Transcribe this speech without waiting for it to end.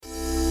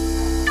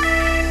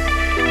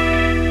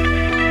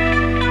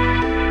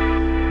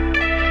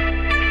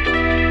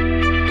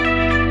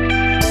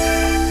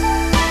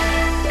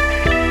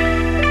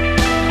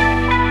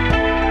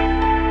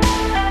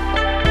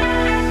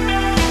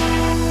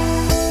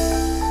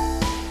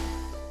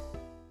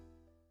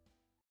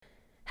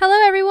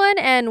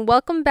everyone, and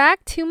welcome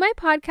back to my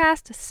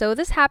podcast, So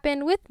This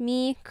Happened, with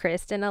me,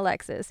 Kristen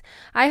Alexis.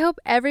 I hope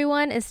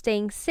everyone is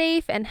staying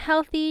safe and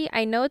healthy.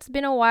 I know it's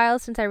been a while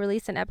since I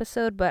released an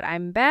episode, but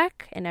I'm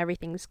back and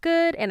everything's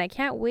good, and I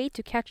can't wait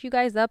to catch you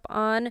guys up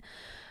on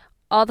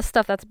all the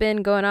stuff that's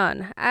been going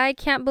on. I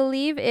can't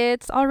believe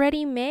it's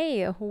already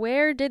May.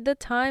 Where did the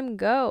time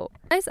go?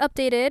 Guys,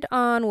 updated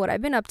on what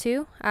I've been up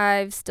to.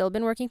 I've still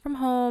been working from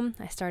home.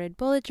 I started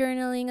bullet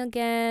journaling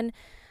again.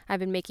 I've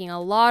been making a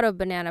lot of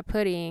banana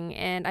pudding,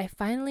 and I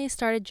finally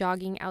started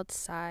jogging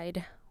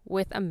outside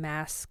with a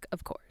mask,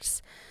 of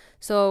course.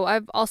 So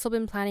I've also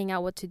been planning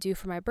out what to do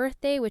for my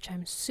birthday, which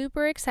I'm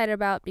super excited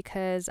about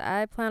because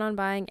I plan on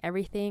buying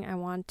everything I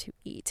want to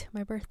eat.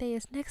 My birthday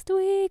is next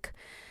week.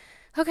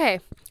 Okay,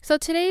 so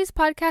today's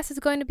podcast is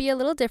going to be a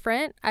little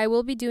different. I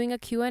will be doing a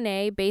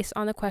Q&A based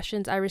on the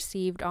questions I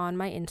received on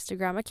my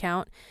Instagram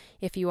account.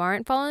 If you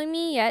aren't following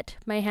me yet,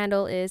 my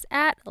handle is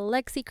at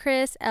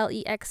LexiChris,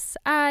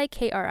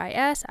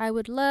 LEXIKRIS. I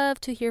would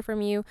love to hear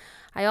from you.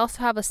 I also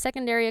have a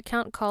secondary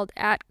account called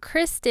at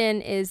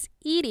Kristen is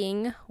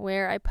Eating,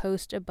 where I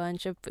post a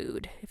bunch of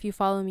food. If you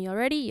follow me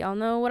already, y'all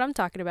know what I'm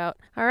talking about.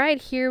 All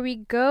right, here we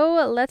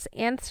go. Let's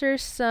answer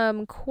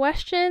some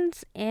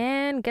questions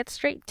and get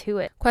straight to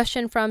it.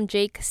 Question from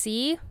Jake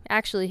C.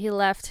 Actually, he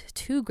left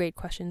two great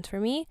questions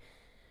for me.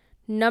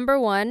 Number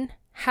 1,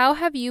 how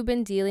have you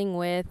been dealing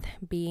with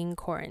being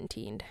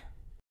quarantined?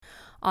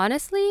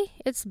 Honestly,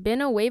 it's been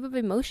a wave of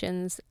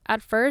emotions.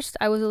 At first,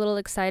 I was a little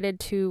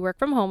excited to work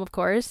from home, of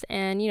course,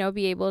 and,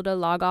 be able to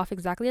log off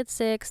exactly at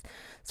 6,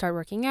 start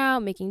working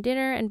out, making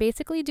dinner, and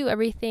basically do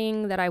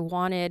everything that I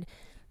wanted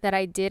that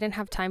I didn't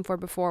have time for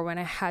before when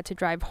I had to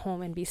drive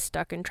home and be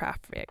stuck in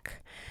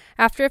traffic.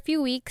 After a few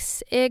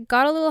weeks, it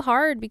got a little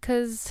hard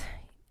because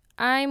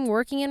I'm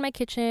working in my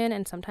kitchen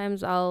and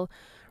sometimes I'll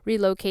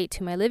relocate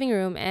to my living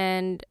room,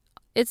 and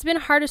it's been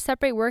hard to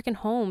separate work and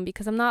home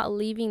because I'm not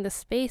leaving the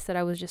space that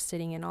I was just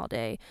sitting in all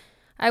day.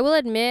 I will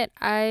admit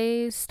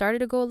I started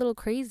to go a little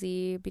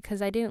crazy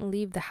because I didn't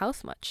leave the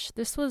house much.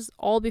 This was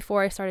all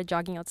before I started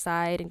jogging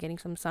outside and getting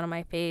some sun on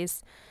my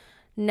face.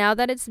 Now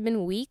that it's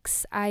been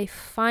weeks, I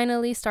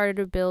finally started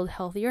to build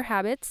healthier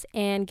habits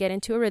and get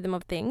into a rhythm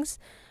of things.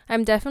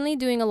 I'm definitely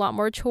doing a lot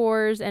more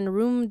chores and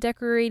room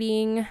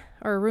redecorating,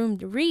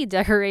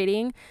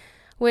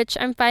 which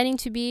I'm finding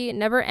to be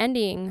never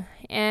ending.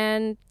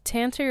 And to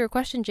answer your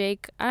question,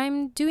 Jake,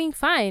 I'm doing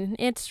fine.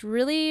 It's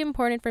really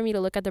important for me to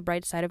look at the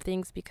bright side of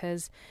things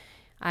because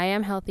I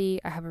am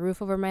healthy. I have a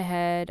roof over my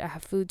head. I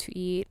have food to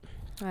eat.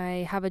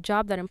 I have a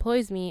job that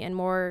employs me and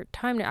more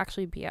time to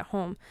actually be at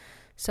home.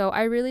 So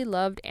I really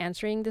loved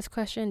answering this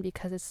question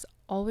because it's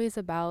always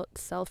about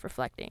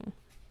self-reflecting.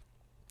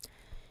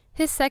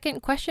 His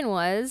second question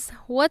was,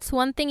 what's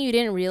one thing you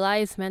didn't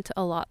realize meant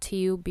a lot to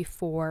you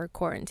before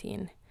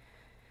quarantine?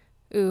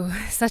 Ooh,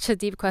 such a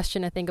deep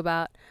question to think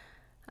about.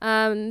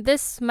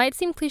 This might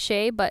seem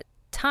cliche, but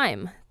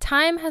time.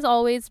 Time has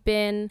always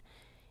been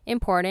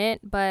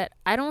important, but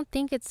I don't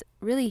think it's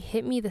really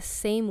hit me the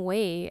same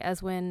way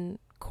as when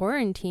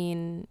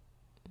quarantine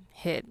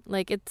hit.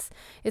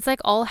 It's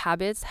like all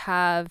habits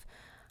have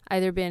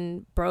either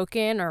been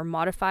broken or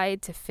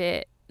modified to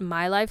fit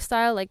my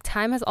lifestyle. Like,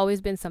 time has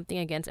always been something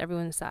against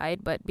everyone's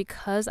side, but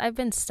because I've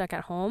been stuck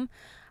at home,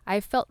 I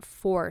felt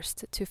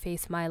forced to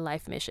face my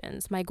life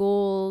missions, my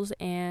goals,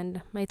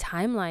 and my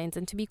timelines.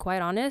 And to be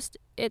quite honest,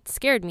 it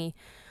scared me.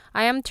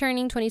 I am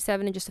turning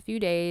 27 in just a few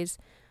days.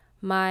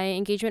 My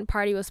engagement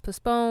party was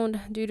postponed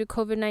due to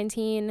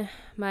COVID-19.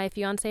 My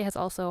fiance has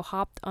also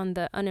hopped on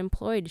the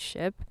unemployed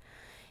ship.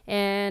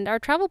 And our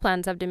travel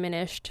plans have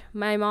diminished.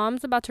 My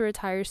mom's about to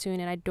retire soon,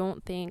 and I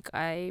don't think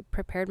I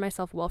prepared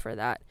myself well for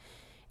that.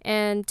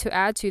 And to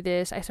add to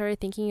this, I started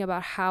thinking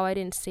about how I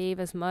didn't save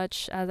as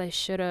much as I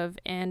should have,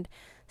 and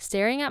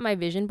staring at my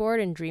vision board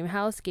and dream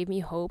house gave me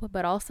hope,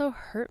 but also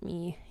hurt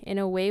me in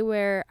a way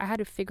where I had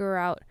to figure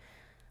out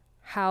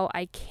how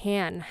I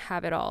can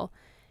have it all.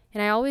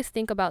 And I always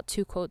think about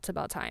 2 quotes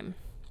about time.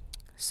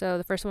 So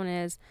the first one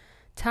is,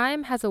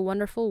 time has a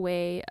wonderful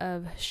way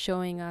of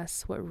showing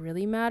us what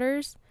really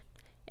matters.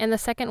 And the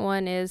second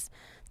one is,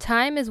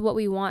 time is what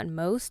we want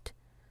most,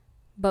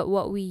 but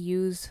what we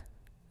use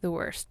the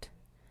worst.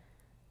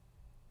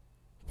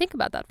 Think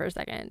about that for a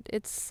second.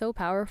 It's so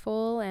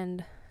powerful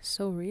and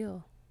so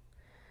real.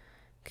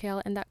 Okay,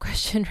 I'll end that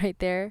question right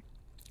there.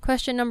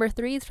 Question number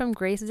 3 is from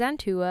Grace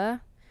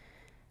Zantua.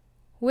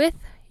 With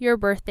your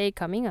birthday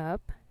coming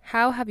up,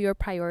 how have your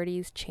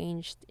priorities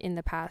changed in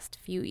the past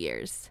few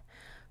years?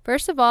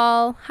 First of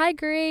all, hi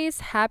Grace,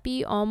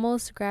 happy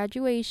almost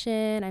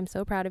graduation. I'm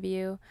so proud of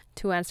you.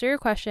 To answer your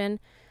question,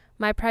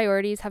 my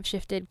priorities have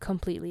shifted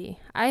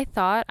completely. I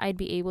thought I'd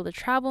be able to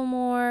travel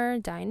more,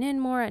 dine in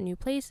more at new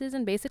places,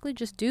 and basically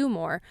just do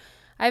more.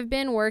 I've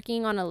been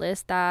working on a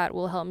list that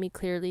will help me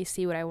clearly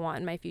see what I want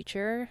in my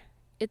future.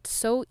 It's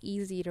so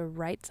easy to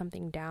write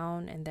something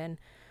down and then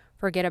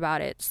forget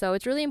about it. So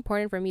it's really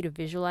important for me to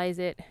visualize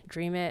it,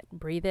 dream it,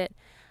 breathe it.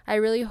 I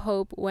really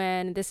hope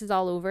when this is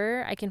all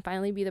over, I can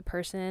finally be the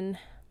person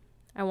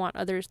I want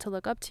others to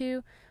look up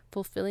to,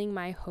 fulfilling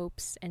my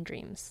hopes and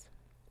dreams.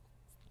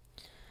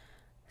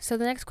 So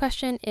the next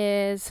question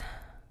is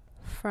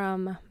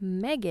from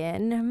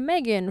Megan.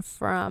 Megan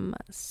from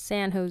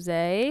San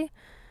Jose.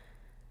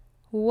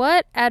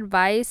 What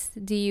advice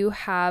do you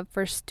have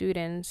for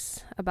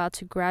students about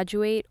to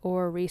graduate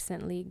or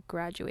recently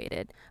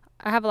graduated?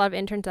 I have a lot of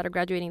interns that are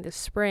graduating this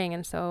spring,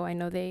 and so I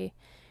know they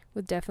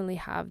would definitely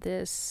have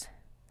this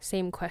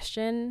same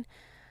question.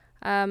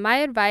 My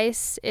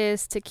advice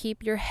is to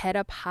keep your head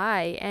up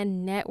high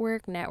and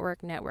network.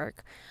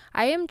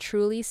 I am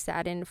truly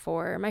saddened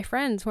for my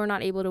friends who are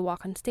not able to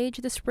walk on stage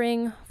this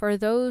spring, for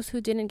those who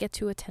didn't get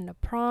to attend a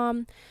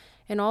prom,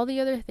 and all the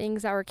other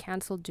things that were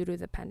canceled due to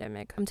the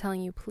pandemic. I'm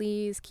telling you,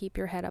 please keep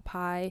your head up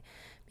high,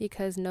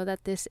 because know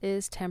that this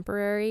is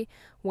temporary.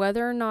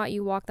 Whether or not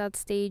you walk that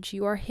stage,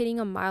 you are hitting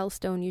a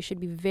milestone you should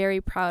be very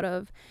proud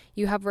of.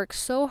 You have worked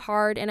so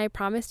hard, and I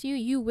promise you,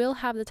 you will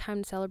have the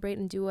time to celebrate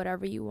and do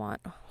whatever you want,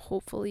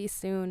 hopefully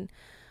soon.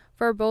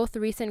 For both the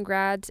recent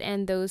grads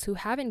and those who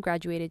haven't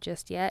graduated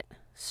just yet,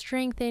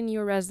 strengthen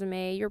your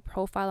resume, your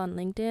profile on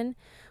LinkedIn.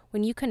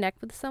 When you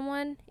connect with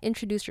someone,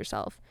 introduce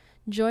yourself.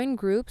 Join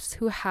groups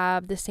who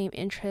have the same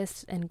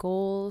interests and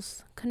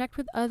goals. Connect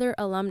with other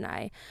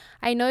alumni.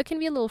 I know it can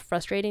be a little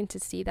frustrating to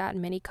see that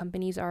many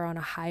companies are on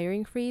a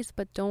hiring freeze,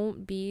 but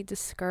don't be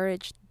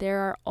discouraged. There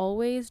are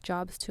always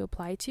jobs to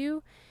apply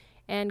to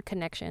and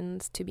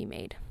connections to be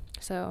made.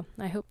 So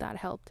I hope that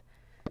helped.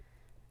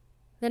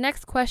 The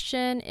next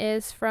question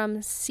is from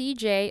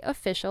CJ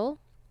Official.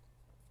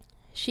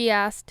 She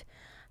asked,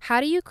 how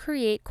do you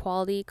create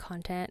quality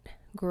content,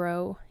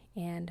 grow,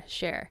 and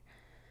share?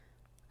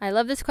 I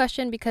love this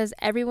question because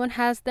everyone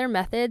has their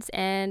methods,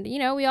 and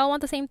we all want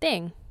the same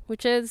thing,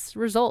 which is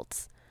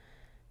results.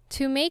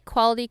 To make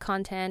quality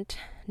content,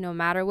 no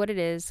matter what it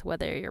is,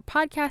 whether you're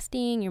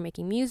podcasting, you're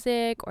making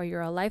music, or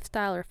you're a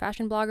lifestyle or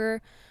fashion blogger,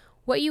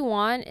 what you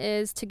want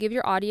is to give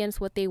your audience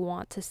what they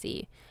want to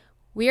see.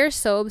 We are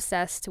so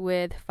obsessed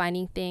with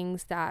finding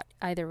things that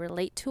either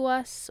relate to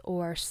us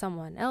or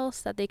someone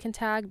else that they can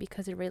tag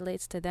because it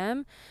relates to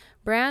them.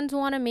 Brands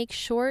want to make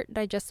short,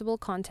 digestible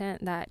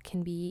content that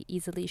can be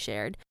easily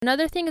shared.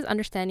 Another thing is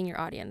understanding your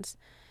audience,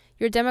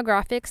 your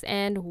demographics,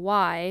 and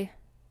why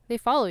they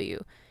follow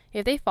you.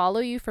 If they follow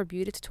you for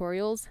beauty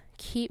tutorials,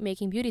 keep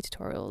making beauty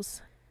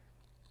tutorials.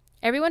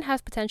 Everyone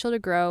has potential to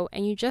grow,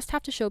 and you just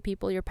have to show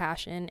people your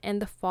passion,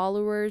 and the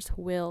followers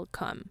will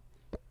come.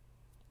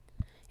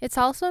 It's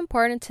also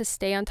important to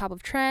stay on top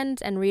of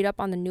trends and read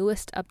up on the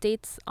newest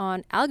updates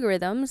on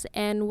algorithms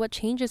and what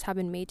changes have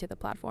been made to the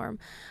platform.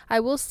 I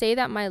will say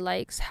that my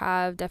likes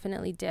have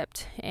definitely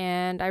dipped,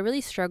 and I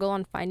really struggle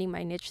on finding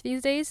my niche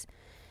these days.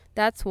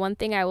 That's one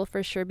thing I will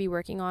for sure be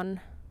working on,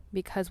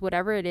 because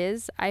whatever it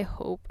is, I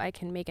hope I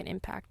can make an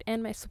impact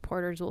and my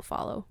supporters will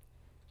follow.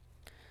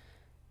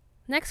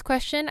 Next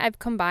question I've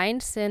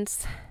combined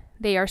since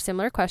they are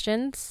similar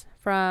questions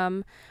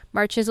from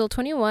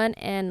Marchisel21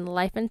 and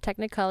Life in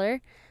Technicolor.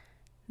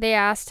 They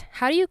asked,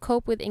 how do you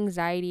cope with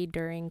anxiety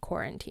during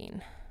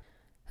quarantine?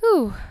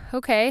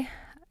 Okay.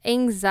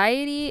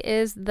 Anxiety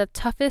is the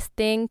toughest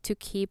thing to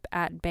keep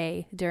at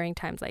bay during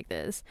times like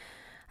this.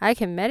 I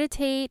can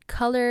meditate,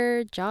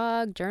 color,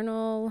 jog,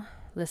 journal,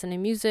 listen to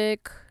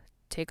music,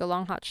 take a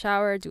long hot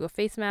shower, do a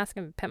face mask,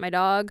 and pet my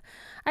dog.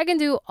 I can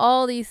do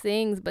all these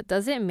things, but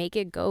does it make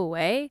it go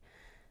away?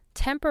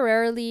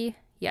 Temporarily,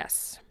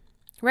 yes.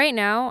 Right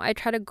now, I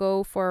try to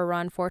go for a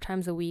run 4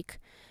 times a week,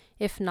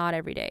 if not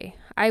every day.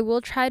 I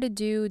will try to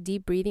do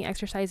deep breathing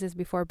exercises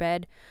before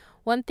bed.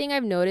 One thing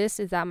I've noticed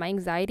is that my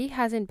anxiety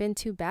hasn't been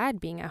too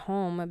bad being at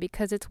home,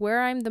 because it's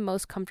where I'm the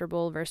most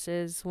comfortable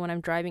versus when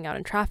I'm driving out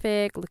in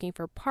traffic, looking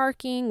for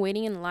parking,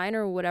 waiting in line,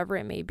 or whatever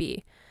it may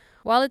be.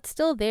 While it's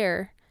still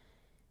there,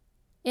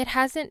 it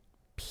hasn't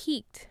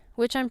peaked,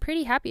 which I'm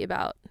pretty happy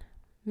about.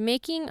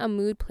 Making a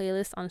mood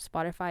playlist on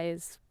Spotify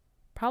is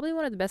probably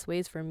one of the best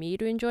ways for me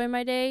to enjoy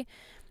my day,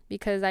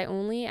 because I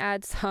only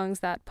add songs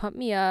that pump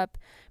me up,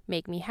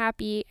 make me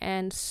happy,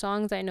 and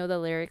songs I know the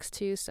lyrics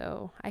to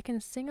so I can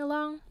sing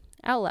along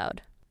out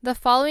loud. The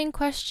following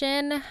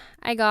question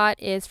I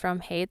got is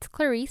from It's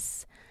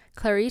Clarice.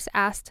 Clarice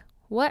asked,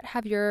 what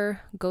have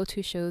your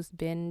go-to shows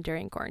been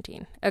during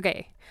quarantine?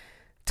 Okay,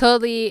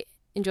 totally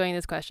enjoying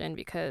this question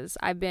because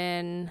I've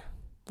been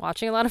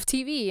watching a lot of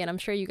TV, and I'm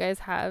sure you guys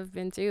have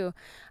been too.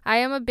 I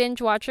am a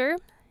binge watcher,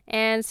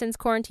 and since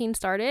quarantine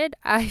started,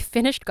 I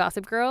finished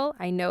Gossip Girl.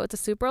 I know it's a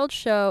super old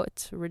show,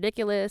 it's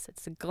ridiculous,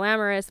 it's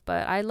glamorous,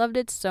 but I loved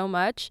it so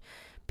much.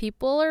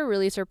 People are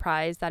really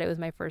surprised that it was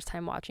my first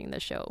time watching the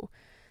show,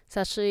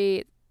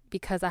 especially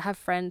because I have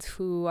friends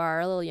who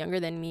are a little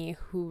younger than me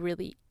who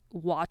really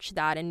watched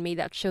that and made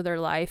that show their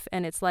life,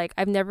 and it's like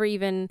I've never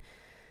even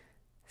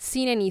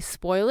seen any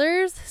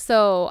spoilers,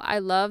 so I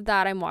love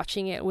that I'm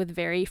watching it with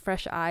very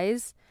fresh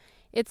eyes.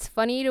 It's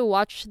funny to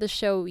watch the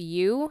show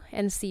You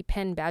and see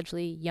Penn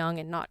Badgley young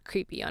and not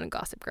creepy on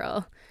Gossip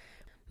Girl.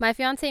 My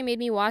fiance made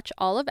me watch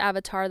all of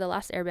Avatar: The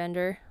Last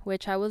Airbender,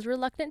 which I was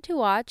reluctant to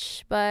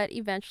watch, but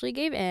eventually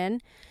gave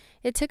in.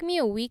 It took me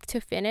a week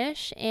to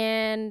finish,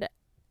 and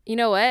you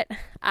know what?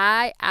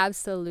 I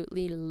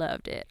absolutely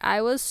loved it.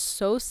 I was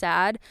so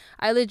sad.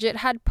 I legit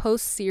had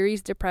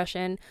post-series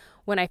depression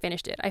when I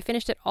finished it. I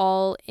finished it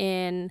all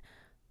in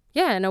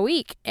a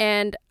week.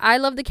 And I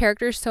love the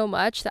characters so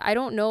much that I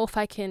don't know if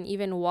I can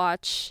even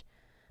watch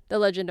The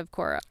Legend of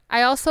Korra.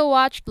 I also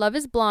watched Love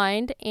is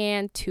Blind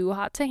and Too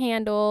Hot to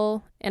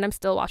Handle, and I'm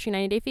still watching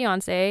 90 Day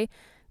Fiancé,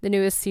 the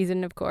newest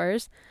season, of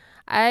course.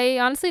 I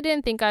honestly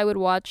didn't think I would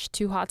watch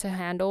Too Hot to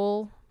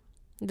Handle.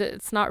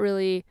 It's not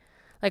really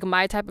like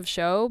my type of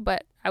show,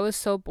 but I was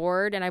so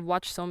bored and I've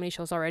watched so many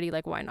shows already,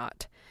 like why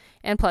not?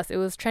 And plus it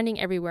was trending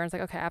everywhere. It's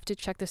like, okay, I have to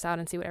check this out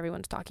and see what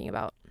everyone's talking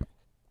about.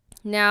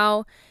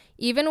 Now,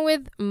 even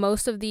with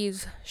most of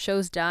these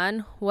shows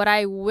done, what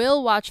I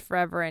will watch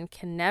forever and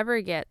can never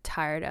get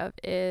tired of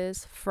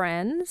is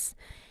Friends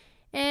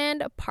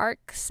and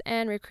Parks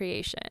and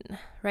Recreation.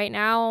 Right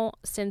now,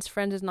 since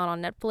Friends is not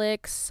on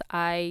Netflix,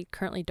 I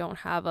currently don't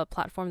have a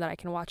platform that I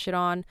can watch it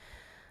on.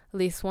 At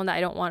least one that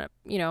I don't want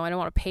to, I don't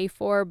want to pay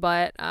for,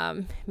 but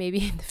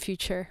maybe in the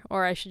future,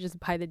 or I should just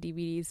buy the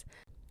DVDs.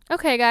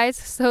 Okay, guys,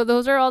 so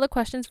those are all the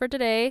questions for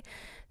today.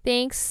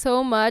 Thanks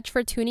so much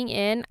for tuning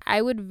in.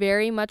 I would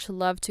very much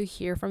love to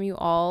hear from you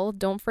all.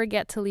 Don't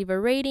forget to leave a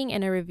rating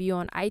and a review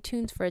on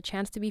iTunes for a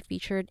chance to be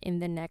featured in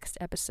the next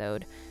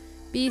episode.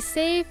 Be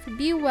safe,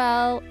 be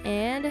well,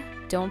 and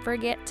don't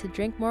forget to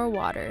drink more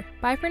water.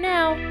 Bye for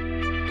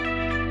now.